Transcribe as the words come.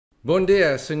Bom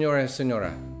dia, senhora e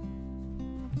senhora.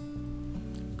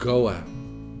 Goa.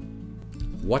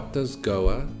 What does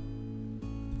Goa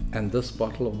and this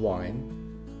bottle of wine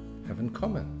have in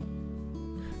common?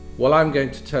 Well, I'm going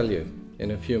to tell you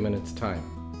in a few minutes' time.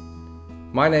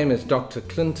 My name is Dr.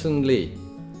 Clinton Lee,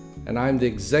 and I'm the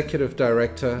Executive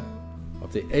Director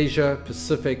of the Asia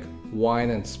Pacific Wine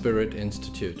and Spirit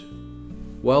Institute.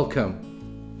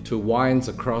 Welcome to Wines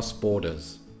Across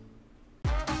Borders.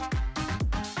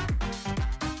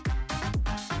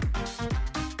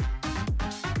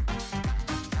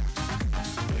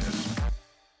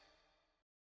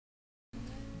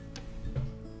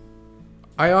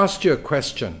 I asked you a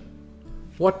question.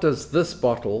 What does this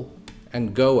bottle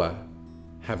and Goa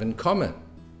have in common?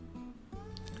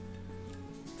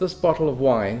 This bottle of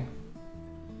wine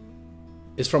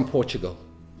is from Portugal.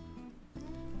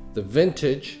 The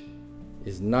vintage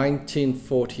is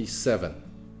 1947.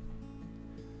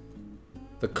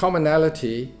 The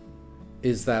commonality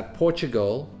is that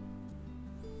Portugal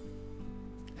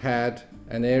had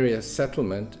an area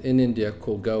settlement in India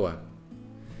called Goa.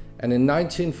 And in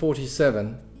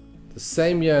 1947, the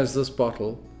same year as this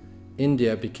bottle,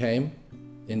 India became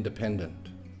independent.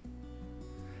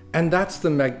 And that's the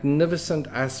magnificent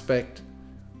aspect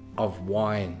of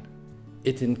wine.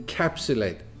 It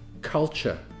encapsulates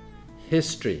culture,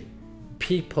 history,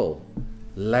 people,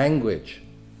 language,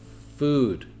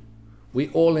 food. We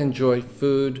all enjoy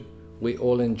food, we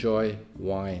all enjoy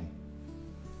wine.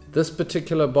 This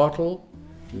particular bottle,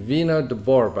 Vino de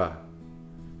Borba,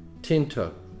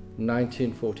 Tinto,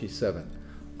 1947.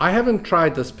 I haven't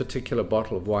tried this particular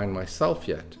bottle of wine myself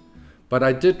yet, but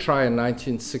I did try in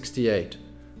 1968,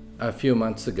 a few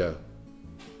months ago.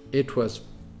 It was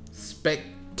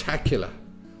spectacular.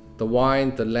 The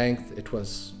wine, the length, it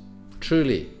was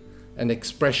truly an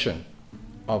expression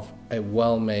of a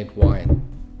well-made wine.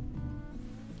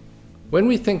 When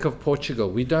we think of Portugal,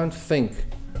 we don't think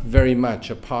very much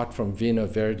apart from Vinho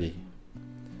Verde.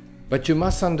 But you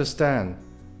must understand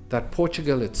that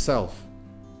Portugal itself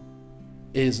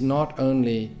is not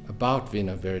only about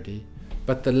Vinho Verde,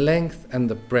 but the length and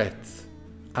the breadth,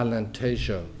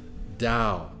 Alentejo,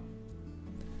 Dow.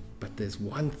 But there's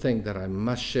one thing that I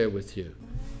must share with you.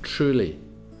 Truly,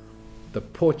 the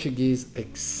Portuguese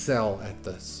excel at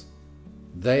this.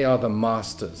 They are the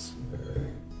masters,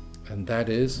 and that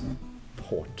is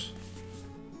port.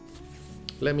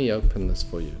 Let me open this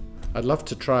for you. I'd love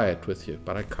to try it with you,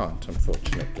 but I can't,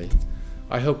 unfortunately.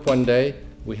 I hope one day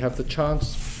we have the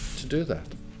chance to do that.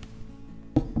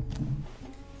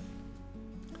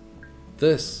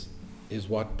 This is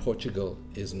what Portugal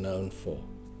is known for.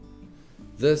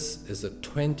 This is a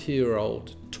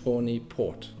 20-year-old tawny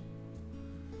port.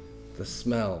 The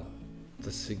smell,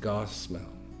 the cigar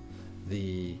smell,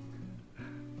 the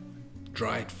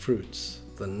dried fruits,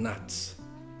 the nuts.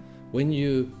 When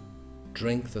you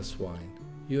drink this wine,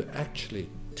 you're actually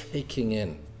taking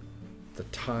in the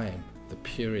time, the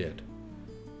period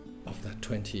of that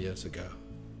 20 years ago.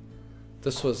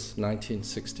 This was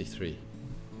 1963.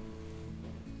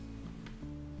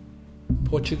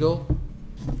 Portugal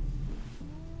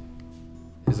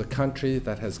is a country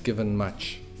that has given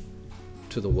much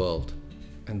to the world,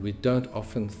 and we don't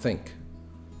often think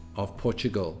of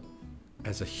Portugal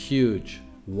as a huge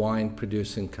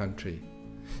wine-producing country.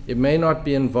 It may not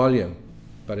be in volume,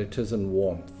 but it is in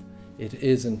warmth. It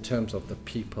is in terms of the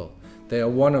people. They are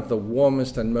one of the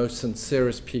warmest and most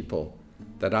sincerest people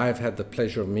that I have had the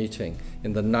pleasure of meeting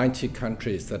in the 90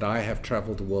 countries that I have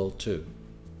traveled the world to.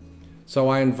 So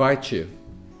I invite you,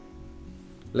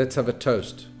 let's have a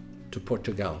toast to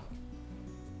Portugal.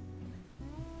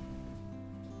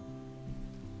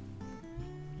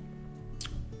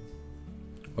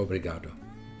 Obrigado.